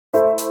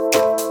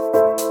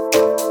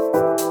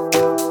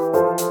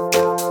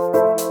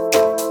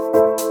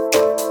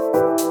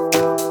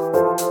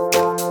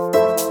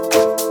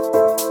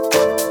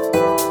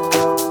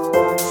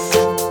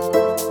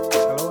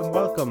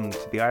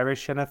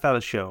Irish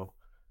NFL show.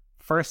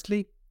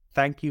 Firstly,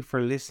 thank you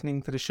for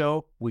listening to the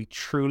show. We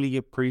truly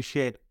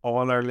appreciate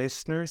all our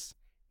listeners.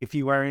 If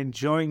you are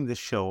enjoying the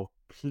show,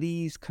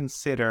 please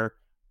consider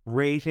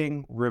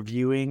rating,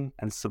 reviewing,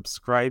 and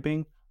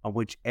subscribing on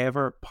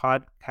whichever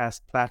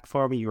podcast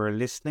platform you are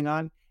listening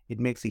on. It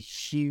makes a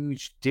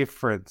huge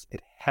difference.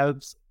 It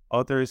helps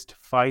others to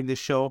find the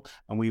show,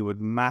 and we would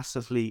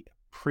massively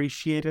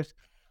appreciate it.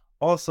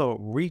 Also,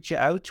 reach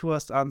out to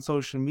us on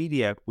social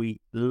media. We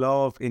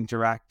love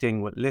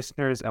interacting with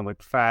listeners and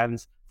with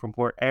fans from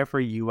wherever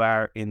you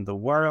are in the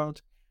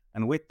world.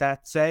 And with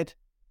that said,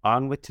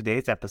 on with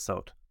today's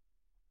episode.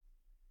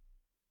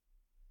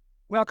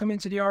 Welcome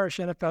into the Irish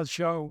NFL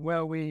show.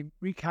 Well, we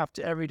recapped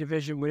every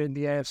division within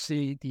the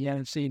AFC, the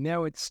NFC.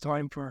 Now it's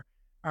time for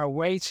our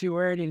way too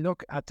early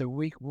look at the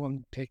week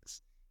one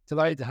picks.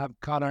 Delighted to have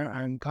Conor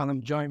and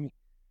Colum join me.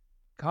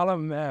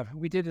 Colum,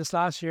 we did this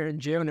last year in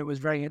June. It was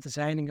very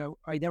entertaining.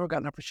 I never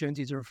got an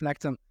opportunity to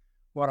reflect on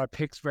what our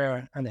picks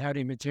were and how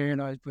they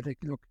materialised. But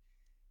look,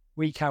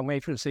 we can't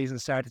wait for the season to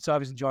start. It's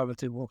always enjoyable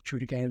to walk through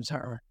the games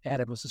that are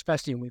ahead of us,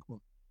 especially in week one.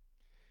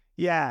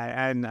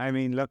 Yeah, and I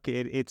mean, look,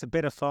 it's a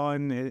bit of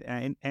fun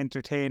and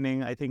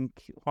entertaining. I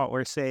think what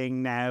we're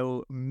saying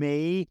now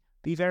may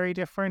be very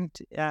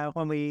different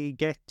when we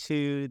get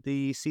to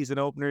the season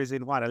openers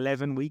in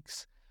 11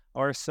 weeks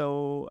or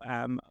so.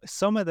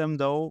 Some of them,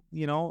 though,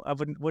 I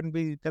wouldn't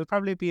be. There'll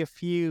probably be a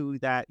few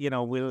that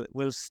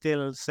will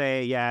still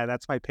say, yeah,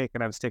 that's my pick,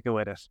 and I'm sticking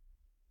with it.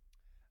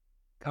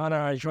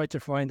 Conor, I tried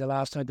to find the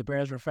last time the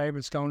Bears were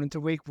favourites going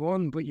into week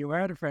one, but you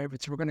are the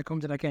favourites. We're going to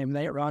come to that game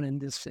later on in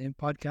this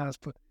podcast,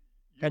 but.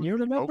 Can you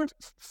remember?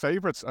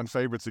 Favourites and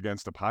favourites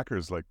against the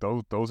Packers, like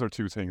those are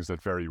two things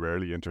that very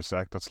rarely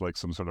intersect. That's like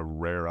some sort of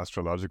rare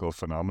astrological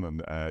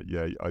phenomenon.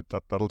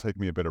 That'll take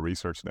me a bit of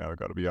research now, I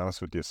got to be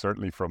honest with you.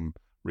 Certainly from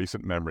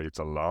recent memory, it's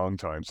a long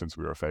time since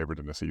we were favoured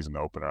in the season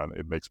opener, and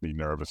it makes me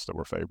nervous that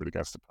we're favoured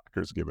against the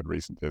Packers given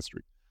recent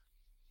history.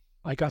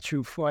 I got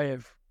through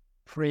 5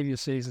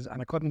 previous seasons and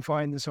I couldn't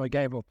find this, so I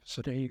gave up.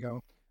 So there you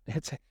go.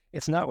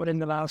 It's not within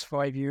the last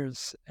 5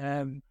 years.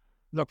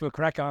 Look, we'll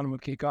crack on and we'll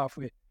kick off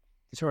with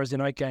the Thursday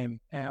night game,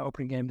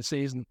 opening game of the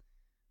season,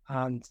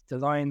 and the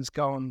Lions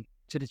going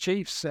to the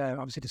Chiefs.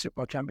 Obviously, the Super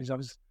Bowl champions,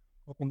 obviously,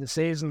 opening the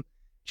season.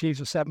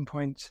 Chiefs are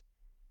 7-point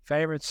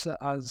favourites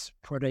as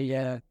per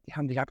the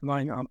handicap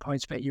line on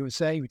PointsBet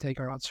USA. We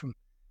take our odds from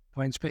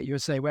PointsBet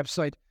USA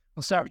website.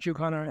 I'll start with you,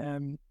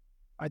 Conor.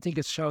 I think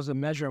it shows a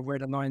measure of where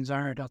the Lions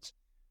are. That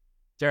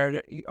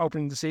they're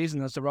opening the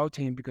season as the road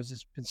team because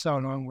it's been so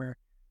long where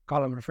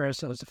Colum refers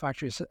to it as the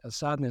factory of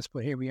sadness,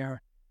 but here we are.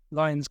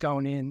 Lions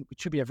going in,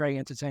 which should be a very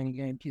entertaining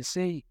game. Do you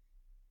see,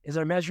 is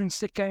there a measuring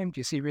stick game? Do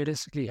you see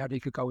realistically how they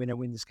could go in and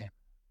win this game?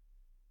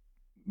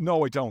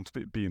 No, I don't,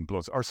 being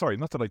blunt. Or sorry,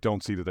 not that I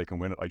don't see that they can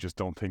win it. I just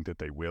don't think that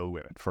they will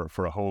win it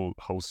for a whole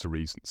host of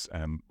reasons.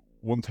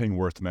 One thing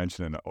worth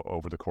mentioning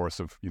over the course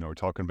of, we're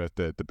talking about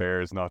the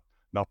Bears not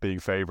being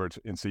favoured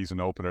in season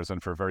openers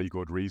and for very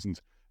good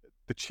reasons.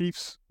 The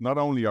Chiefs not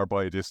only are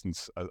by a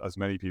distance, as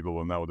many people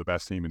will know, the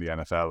best team in the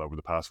NFL over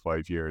the past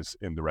 5 years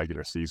in the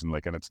regular season,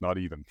 and it's not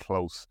even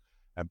close.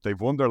 They've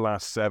won their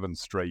last 7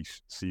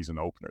 straight season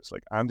openers.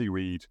 Andy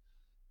Reid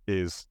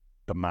is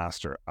the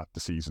master at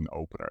the season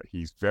opener.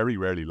 He's very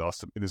rarely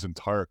lost them in his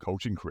entire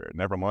coaching career.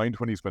 Never mind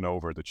when he's been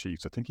over the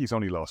Chiefs. I think he's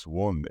only lost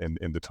 1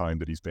 in the time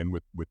that he's been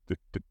with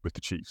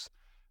the Chiefs.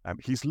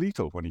 He's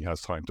lethal when he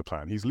has time to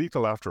plan. He's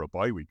lethal after a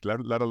bye week,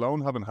 let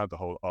alone having had the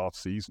whole off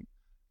season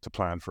to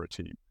plan for a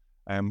team.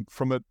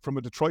 From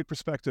a Detroit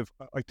perspective,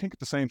 I think at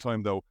the same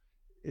time, though,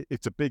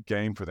 it's a big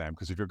game for them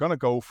because if you're going to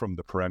go from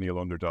the perennial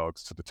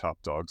underdogs to the top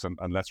dogs, and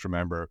let's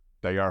remember,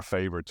 they are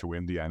favoured to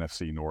win the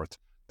NFC North.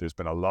 There's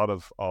been a lot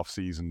of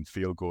off-season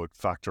feel-good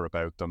factor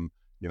about them,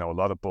 a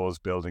lot of buzz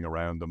building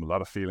around them, a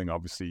lot of feeling,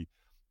 obviously,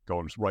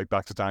 going right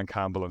back to Dan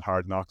Campbell and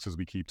Hard Knocks as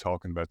we keep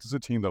talking about. This is a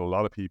team that a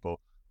lot of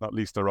people, not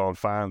least their own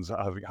fans,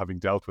 having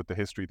dealt with the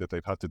history that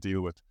they've had to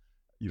deal with,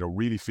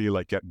 really feel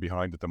like getting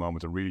behind at the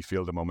moment and really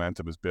feel the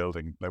momentum is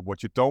building.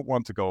 What you don't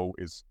want to go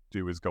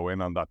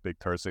in on that big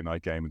Thursday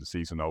night game in the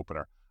season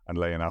opener and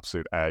lay an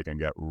absolute egg and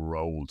get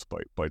rolled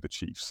by the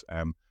Chiefs.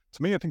 To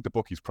me, I think the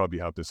bookies probably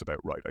have this about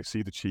right. I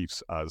see the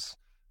Chiefs as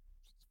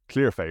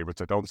clear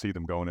favourites. I don't see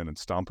them going in and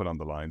stomping on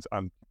the Lions.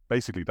 And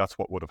basically that's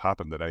what would have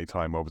happened at any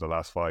time over the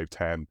last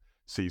 5-10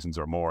 seasons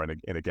or more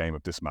in a game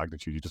of this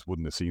magnitude. You just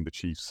wouldn't have seen the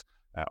Chiefs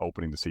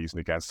opening the season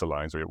against the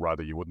Lions, or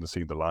rather you wouldn't have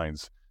seen the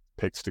Lions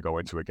picks to go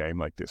into a game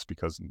like this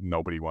because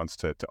nobody wants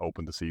to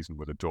open the season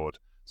with a dud.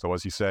 So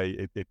as you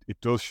say,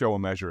 it does show a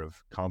measure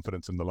of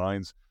confidence in the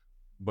Lions,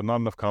 but not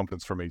enough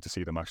confidence for me to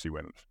see them actually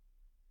win it.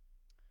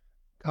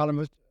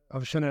 Colum, I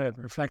was trying to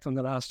reflect on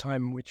the last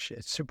time which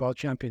Super Bowl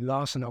champion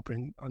lost an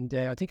opening on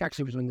day. I think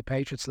actually it was when the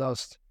Patriots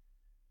lost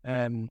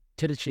to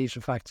the Chiefs,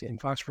 in fact, in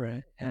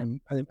Foxborough,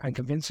 and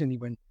convincingly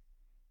when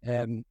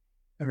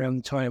around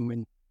the time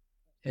when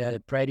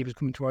Brady was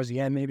coming towards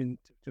the end. Maybe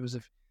there was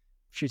a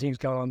few things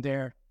going on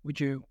there. Would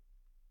you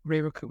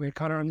agree with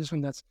Conor on this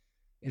one?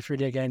 It's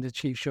really, again, the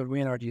Chiefs should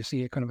win, or do you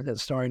see a kind of a little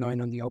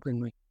storyline on the opening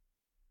week?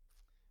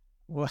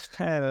 Well,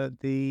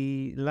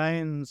 the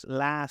Lions'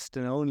 last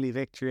and only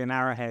victory in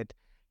Arrowhead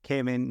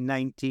came in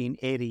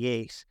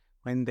 1988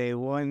 when they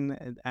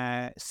won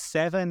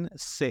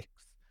 7-6.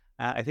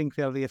 I think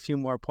there'll be a few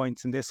more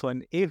points in this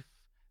one. If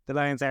the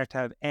Lions are to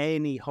have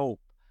any hope,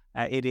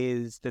 it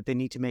is that they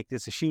need to make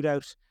this a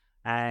shootout.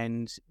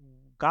 And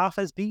Goff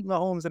has beaten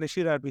Mahomes in a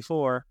shootout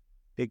before.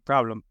 Big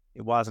problem.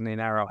 It wasn't in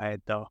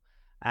Arrowhead, though.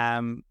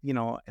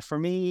 For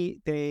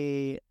me,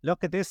 they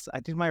look at this. I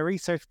did my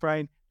research,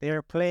 Brian. They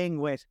are playing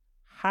with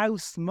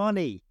house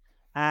money,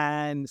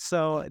 and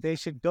so they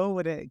should go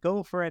with it.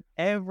 Go for it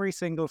every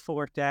single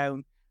fourth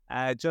down.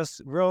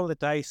 Just roll the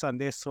dice on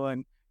this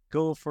one.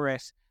 Go for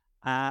it.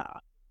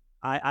 I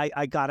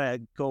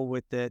gotta go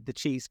with the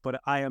Chiefs, but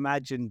I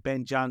imagine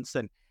Ben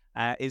Johnson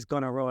is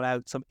going to roll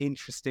out some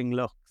interesting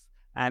looks,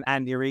 and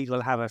Andy Reid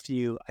will have a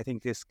few. I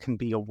think this can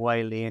be a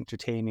wildly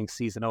entertaining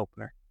season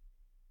opener.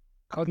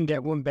 Couldn't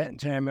get one bet in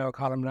terms of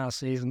Colum last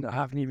season. I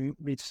haven't even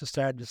reached the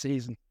start of the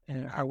season.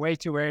 Are way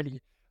too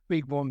early.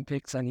 Week 1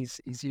 picks, and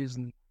he's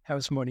using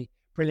house money.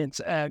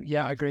 Brilliant.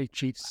 Yeah, I agree.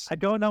 Chiefs. I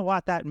don't know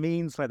what that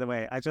means, by the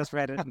way. I just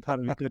read it and thought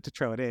it'd be good to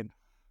throw it in.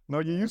 No,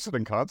 you used it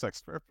in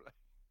context. Fair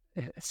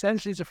play.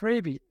 Essentially, it's a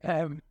freebie.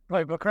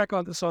 Right, we'll crack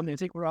on to Sunday. I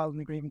think we're all in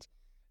agreement.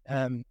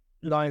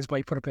 Lions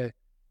might put up a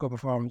good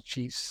performance.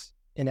 Chiefs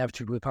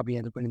inevitably will probably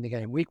end up winning the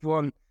game. Week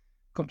 1,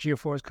 come to your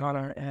first,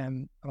 Conor.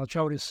 I'll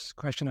throw this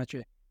question at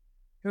you.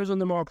 Who's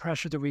under more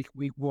pressure the week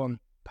 1?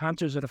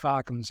 Panthers or the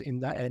Falcons in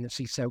that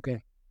NFC South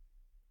game?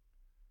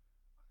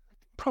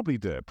 Probably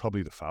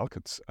the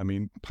Falcons. I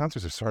mean,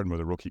 Panthers are starting with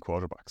a rookie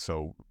quarterback.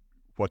 So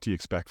what do you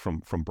expect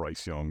from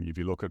Bryce Young? If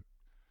you look at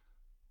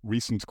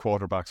recent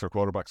quarterbacks or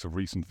quarterbacks of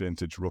recent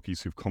vintage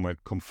rookies who've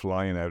come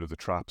flying out of the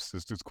traps,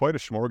 there's quite a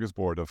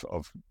smorgasbord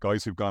of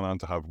guys who've gone on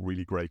to have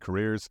really great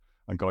careers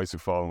and guys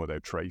who've fallen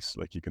without trace.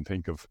 Like you can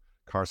think of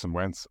Carson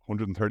Wentz,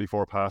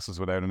 134 passes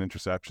without an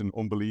interception.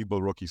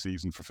 Unbelievable rookie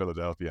season for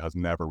Philadelphia, has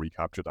never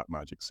recaptured that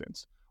magic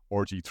since.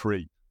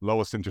 RG3,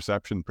 lowest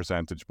interception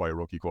percentage by a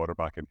rookie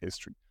quarterback in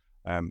history.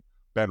 Ben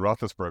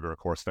Roethlisberger, of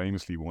course,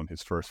 famously won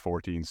his first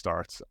 14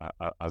 starts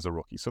as a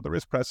rookie. So there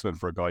is precedent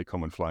for a guy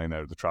coming flying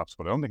out of the traps,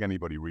 but I don't think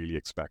anybody really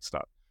expects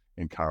that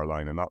in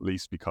Carolina, not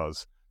least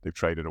because they've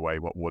traded away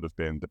what would have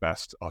been the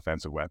best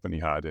offensive weapon he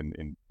had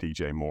in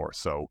DJ Moore.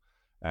 So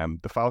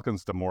the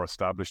Falcons, the more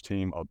established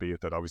team,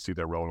 albeit that obviously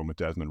they're rolling with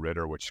Desmond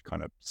Ridder, which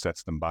kind of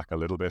sets them back a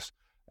little bit.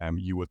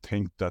 You would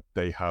think that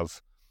they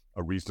have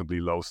a reasonably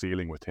low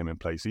ceiling with him in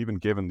place, even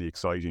given the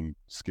exciting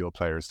skill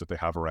players that they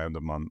have around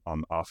them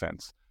on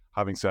offense.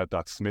 Having said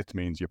that, Smith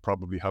means you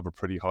probably have a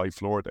pretty high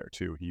floor there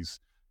too. He's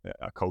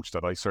a coach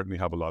that I certainly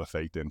have a lot of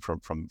faith in from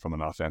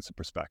an offensive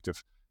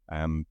perspective.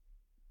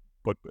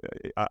 But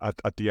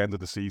at the end of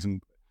the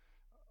season,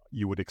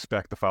 you would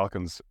expect the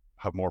Falcons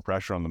have more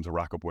pressure on them to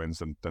rack up wins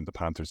than the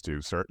Panthers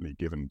do, certainly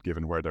given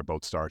where they're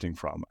both starting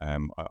from.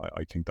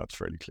 I think that's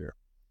fairly clear.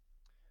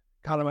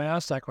 Colum, I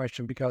asked that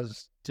question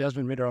because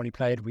Desmond Ridder only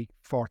played week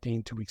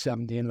 14 to week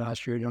 17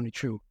 last year. He only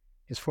threw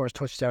his first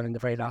touchdown in the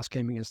very last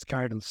game against the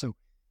Cardinals. So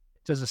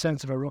there's a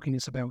sense of a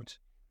rookiness about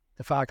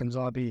the Falcons,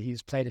 albeit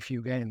he's played a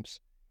few games.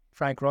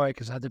 Frank Reich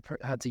has had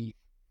the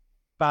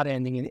bad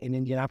ending in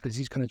Indianapolis.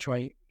 He's going to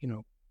try,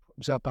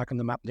 himself back on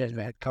the map as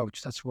a head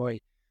coach. That's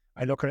why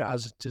I look at it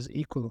as there's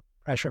equal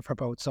pressure for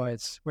both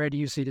sides. Where do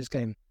you see this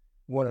game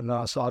won and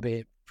lost,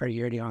 albeit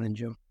very early on in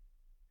June?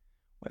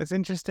 Well, it's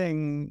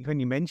interesting when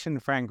you mention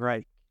Frank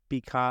Reich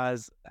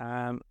because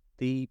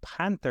the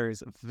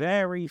Panthers'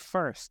 very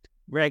first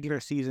regular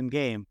season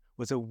game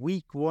was a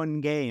week 1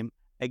 game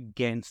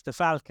against the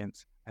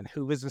Falcons. And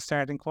who was the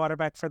starting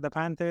quarterback for the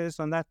Panthers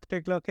on that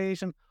particular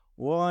occasion?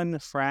 One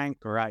Frank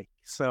Reich.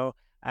 So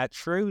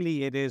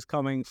truly it is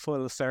coming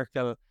full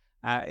circle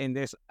in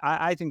this.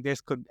 I think this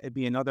could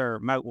be another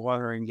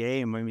mouth-watering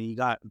game. I mean, you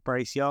got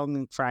Bryce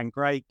Young, Frank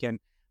Reich,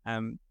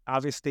 and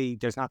obviously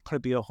there's not going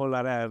to be a whole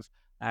lot of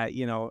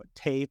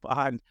tape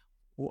on.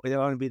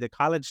 It'll only be the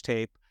college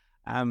tape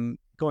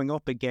going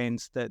up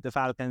against the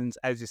Falcons.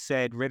 As you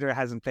said, Ridder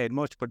hasn't played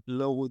much, but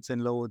loads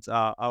and loads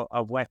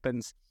of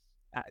weapons.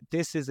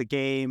 This is a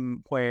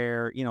game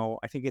where,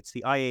 I think it's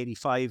the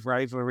I-85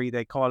 rivalry,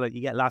 they call it.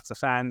 You get lots of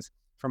fans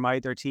from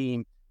either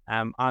team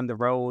on the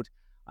road.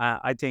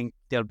 I think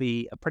there'll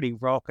be a pretty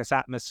raucous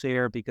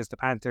atmosphere because the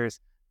Panthers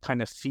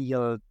kind of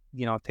feel,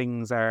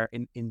 things are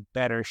in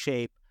better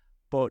shape.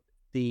 But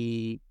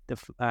the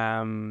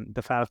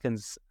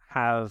Falcons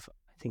have,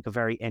 I think, a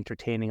very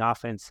entertaining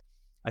offense.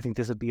 I think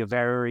this would be a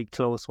very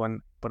close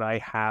one, but I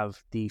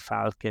have the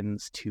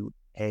Falcons to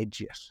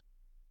edge it.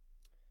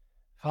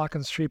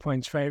 Falcons 3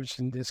 points favourites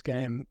in this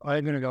game.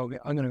 I'm going to go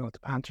with the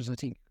Panthers. I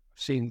think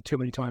I've seen too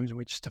many times in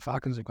which the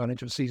Falcons have gone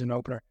into a season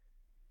opener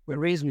with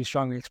reasonably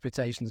strong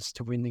expectations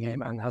to win the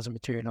game and hasn't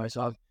materialised.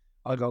 I'll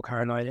go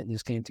Carolina in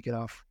this game to get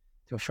off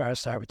to a fair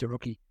start with the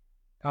rookie.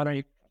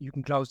 Conor, you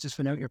can close this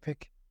one out, your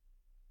pick.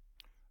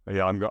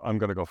 Yeah, I'm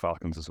going to go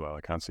Falcons as well.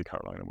 I can't see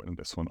Carolina winning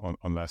this one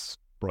unless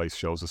Bryce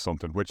shows us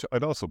something, which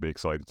I'd also be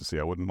excited to see.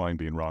 I wouldn't mind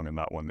being wrong in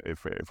that one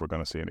if we're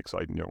going to see an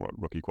exciting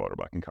rookie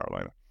quarterback in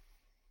Carolina.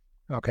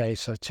 Okay,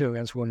 so 2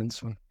 against 1 in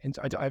this one. And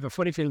I have a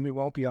funny feeling we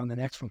won't be on the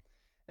next one.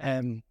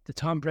 The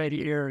Tom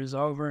Brady era is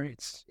over.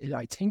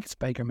 I think it's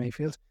Baker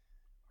Mayfield,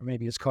 or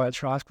maybe it's Kyle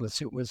Trask.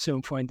 We'll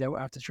soon find out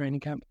after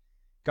training camp.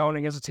 Going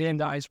against a team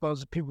that I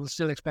suppose people will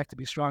still expect to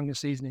be strong this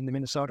season in the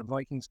Minnesota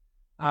Vikings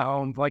at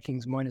home.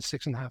 Vikings minus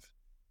 6.5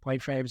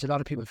 point favourites. A lot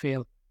of people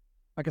feel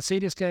I can see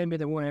this game be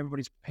the one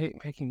everybody's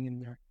picking in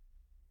their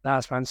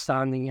last man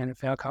standing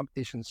NFL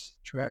competitions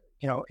throughout,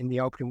 in the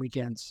opening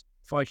weekends.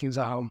 Vikings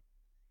at home.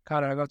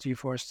 Conor, I'll go to you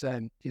first.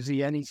 Do you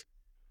see any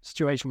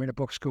situation where the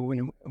Bucs could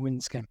win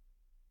this game?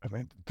 I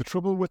mean, the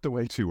trouble with the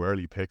way too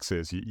early picks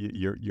is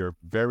you're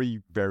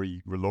very,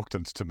 very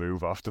reluctant to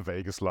move off the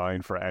Vegas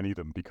line for any of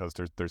them because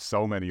there's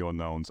so many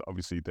unknowns.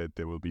 Obviously,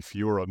 there will be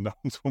fewer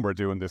unknowns when we're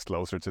doing this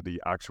closer to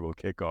the actual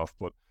kickoff.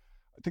 But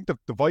I think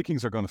the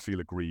Vikings are going to feel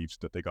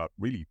aggrieved that they got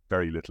really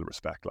very little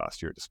respect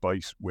last year,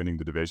 despite winning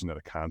the division at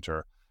a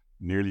canter,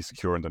 nearly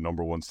securing the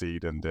number 1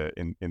 seed in the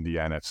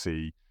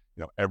NFC.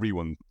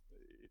 Everyone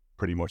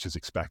pretty much is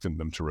expecting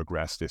them to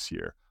regress this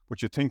year.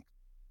 But you think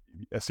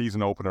a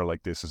season opener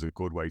like this is a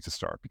good way to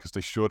start because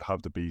they should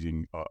have the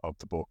beating of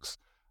the Bucs,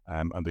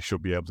 and they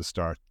should be able to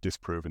start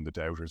disproving the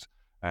doubters.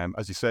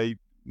 As you say,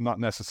 not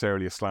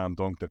necessarily a slam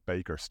dunk that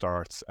Baker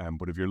starts,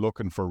 but if you're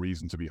looking for a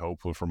reason to be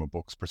hopeful from a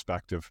Bucs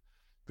perspective,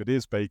 if it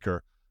is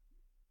Baker,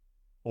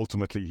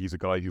 ultimately he's a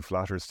guy who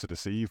flatters to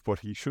deceive, but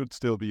he should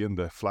still be in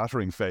the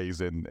flattering phase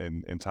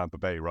in Tampa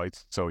Bay,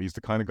 right? So he's the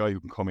kind of guy who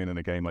can come in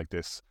a game like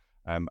this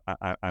and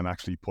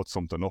actually put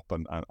something up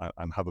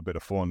and have a bit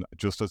of fun,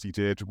 just as he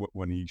did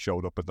when he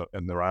showed up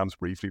in the Rams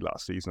briefly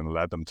last season and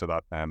led them to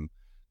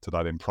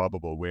that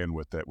improbable win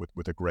with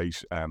a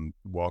great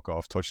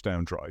walk-off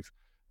touchdown drive.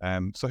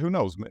 So who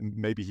knows?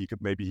 Maybe he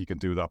can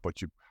do that, but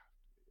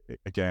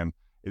again,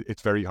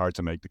 it's very hard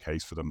to make the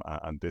case for them.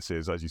 And this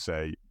is, as you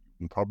say,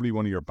 probably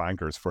one of your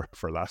bankers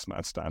for last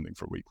man standing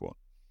for week 1.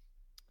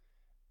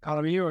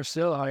 Colum, you are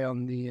still high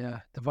on the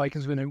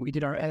Vikings winning. We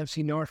did our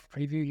NFC North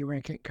preview. You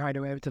weren't carried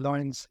away with the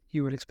Lions.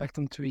 You would expect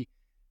them to be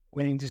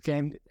winning this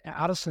game.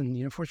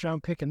 Addison, first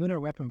round pick, another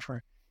weapon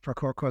for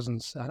Kirk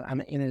Cousins.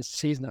 And in a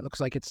season that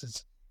looks like it's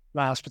his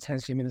last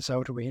potentially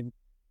Minnesota win,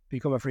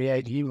 become a free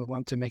agent, he will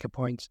want to make a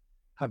point,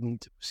 having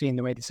seen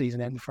the way the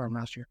season ended for him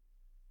last year.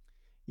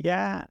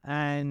 Yeah,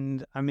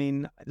 and I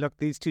mean, look,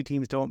 these two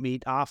teams don't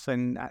meet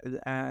often,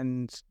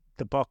 and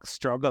the Bucs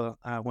struggle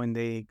when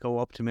they go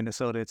up to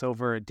Minnesota. It's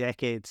over a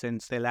decade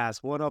since they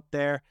last won up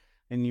there.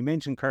 And you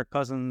mentioned Kirk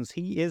Cousins.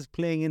 He is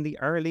playing in the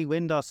early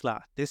window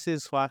slot. This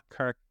is what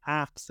Kirk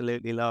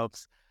absolutely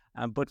loves.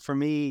 But for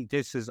me,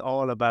 this is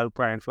all about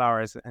Brian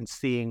Flores and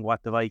seeing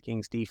what the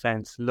Vikings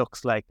defense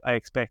looks like. I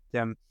expect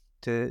them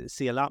to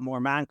see a lot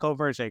more man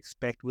coverage. I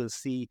expect we'll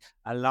see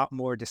a lot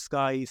more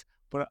disguise.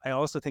 But I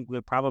also think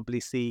we'll probably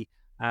see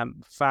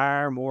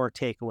far more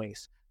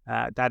takeaways.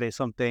 That is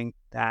something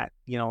that,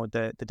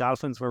 the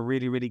Dolphins were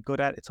really, really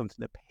good at. It's something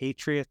the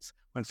Patriots,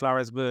 when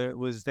Flores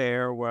was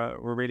there,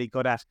 were really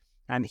good at.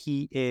 And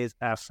he is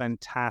a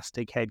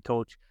fantastic head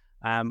coach.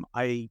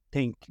 I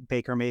think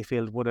Baker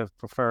Mayfield would have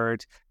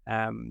preferred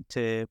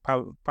to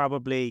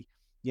probably,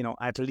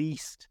 at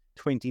least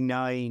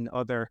 29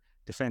 other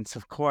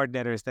defensive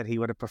coordinators that he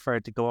would have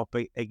preferred to go up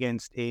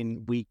against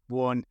in week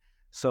 1.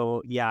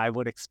 So, yeah, I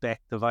would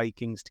expect the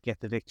Vikings to get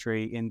the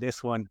victory in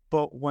this one.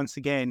 But once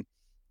again,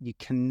 you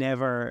can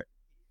never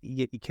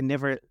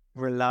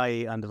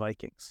rely on the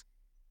Vikings.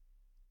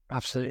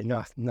 Absolutely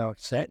not. No,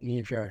 certainly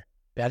if you're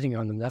betting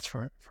on them, that's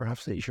for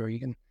absolutely sure.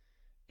 You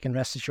can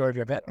rest assured if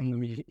you're betting on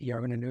them, you're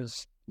going to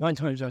lose 9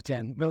 times out of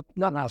 10. Well,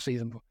 not last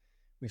season, but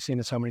we've seen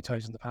it so many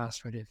times in the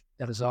past where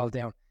that is all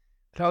down.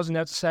 Closing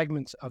out the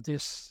segment of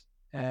this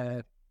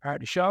part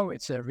of the show,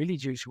 it's a really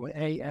juicy one,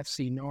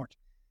 AFC North.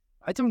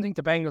 I don't think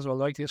the Bengals will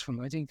like this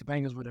one. I think the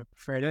Bengals would have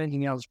preferred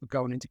anything else but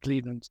going into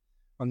Cleveland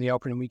on the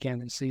opening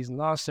weekend of the season.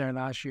 Lost there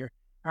last year,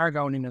 are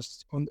going in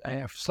as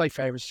slight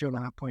favourites,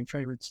 2.5 point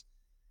favourites.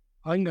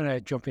 I'm going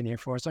to jump in here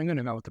first. I'm going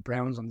to go with the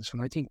Browns on this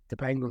one. I think the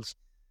Bengals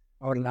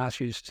over the last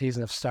few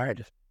seasons have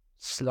started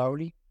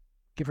slowly,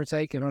 give or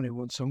take. They've only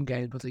won some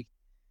games, but they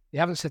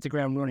haven't set the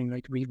ground running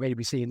like we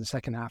maybe see in the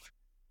second half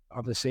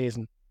of the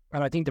season.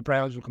 And I think the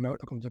Browns will come out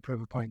looking to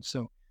prove a point.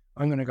 So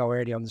I'm going to go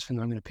early on this one.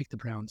 I'm going to pick the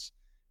Browns.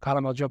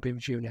 Colum, I'll jump in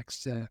with you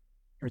next.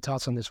 Your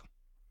thoughts on this one?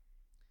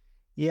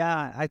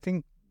 Yeah, I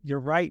think you're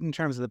right in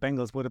terms of the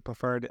Bengals would have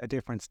preferred a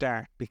different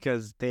start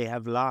because they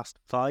have lost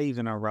 5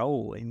 in a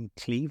row in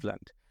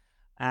Cleveland.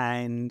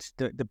 And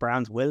the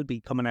Browns will be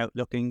coming out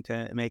looking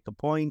to make a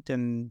point.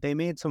 And they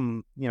made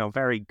some,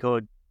 very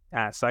good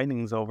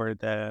signings over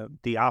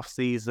the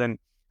off-season.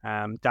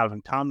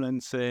 Dalvin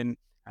Tomlinson,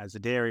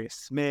 Zadarius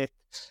Smith,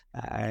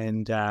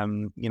 and,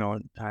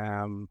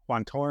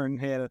 Juan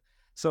Thornhill.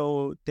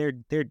 So their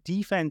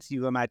defense,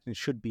 you imagine,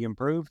 should be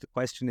improved. The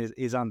question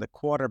is on the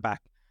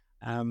quarterback.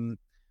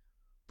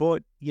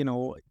 But,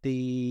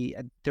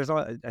 there's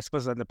I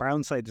suppose on the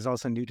Brown side, there's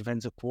also a new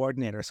defensive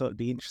coordinator. So it'd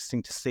be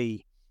interesting to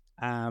see.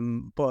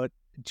 But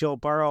Joe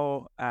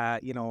Burrow,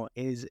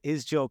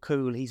 is Joe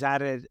cool? He's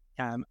added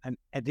an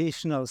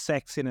additional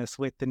sexiness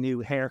with the new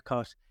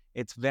haircut.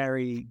 it's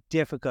very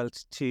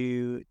difficult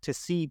to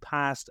see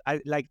past.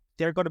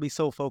 They're going to be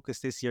so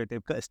focused this year.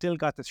 Still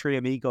got the three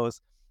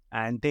amigos,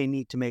 and they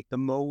need to make the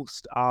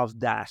most of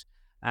that.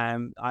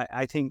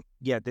 I think,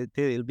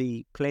 there'll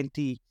be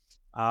plenty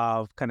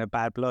of kind of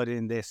bad blood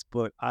in this,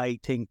 but I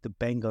think the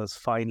Bengals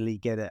finally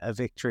get a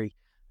victory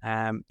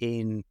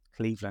in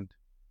Cleveland.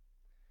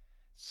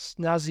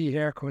 Snazzy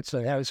haircuts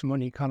and house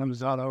money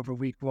columns all over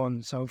week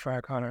one so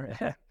far,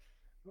 Conor.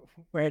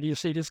 Where do you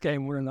see this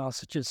game winning off?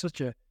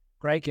 Such a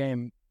great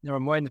game. Never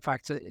mind the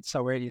fact that it's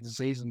so early in the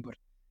season, but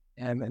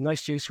a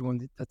nice juicy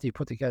one that they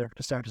put together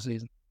to start the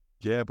season.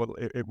 Yeah, but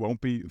it won't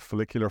be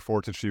follicular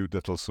fortitude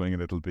that'll swing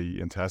it. It'll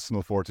be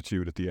intestinal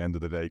fortitude at the end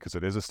of the day, because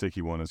it is a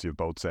sticky one, as you've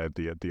both said.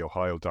 The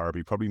Ohio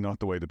Derby, probably not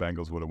the way the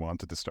Bengals would have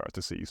wanted to start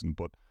the season,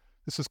 but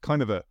this is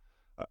kind of a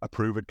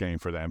prove-it game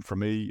for them. For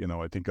me,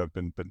 I think I've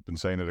been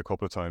saying it a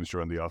couple of times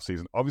during the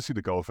off-season. Obviously,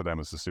 the goal for them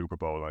is the Super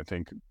Bowl, and I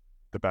think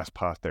the best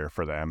path there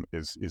for them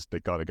is they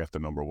got to get the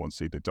number one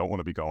seed. They don't want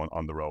to be going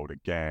on the road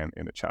again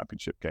in a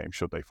championship game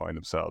should they find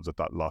themselves at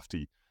that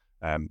lofty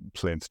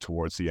plinth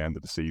towards the end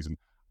of the season.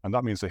 And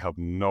that means they have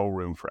no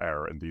room for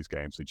error in these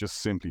games. They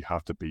just simply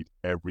have to beat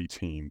every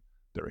team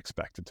they're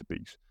expected to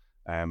beat.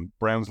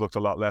 Browns looked a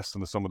lot less than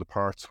the sum of the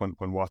parts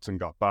when Watson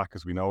got back,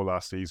 as we know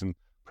last season.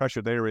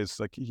 Pressure there is,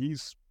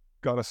 he's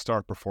got to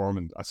start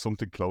performing at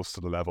something close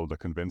to the level that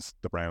convinced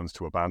the Browns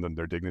to abandon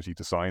their dignity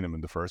to sign him in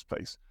the first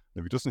place.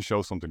 And if he doesn't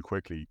show something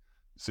quickly,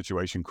 the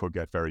situation could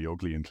get very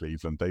ugly in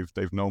Cleveland.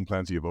 They've known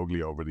plenty of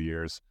ugly over the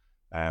years.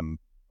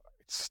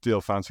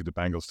 Still fancy the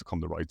Bengals to come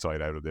the right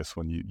side out of this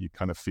one. You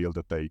kind of feel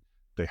that they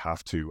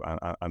have to,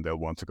 and they'll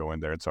want to go in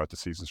there and start the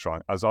season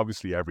strong, as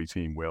obviously every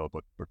team will,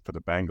 but for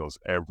the Bengals,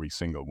 every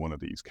single one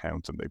of these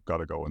counts, and they've got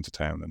to go into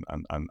town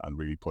and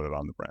really put it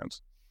on the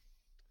Browns.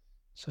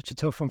 Such a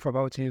tough one for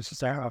both teams to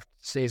start off the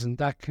season.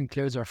 That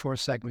concludes our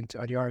first segment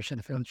of the Irish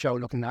NFL show,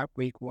 looking at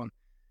week one.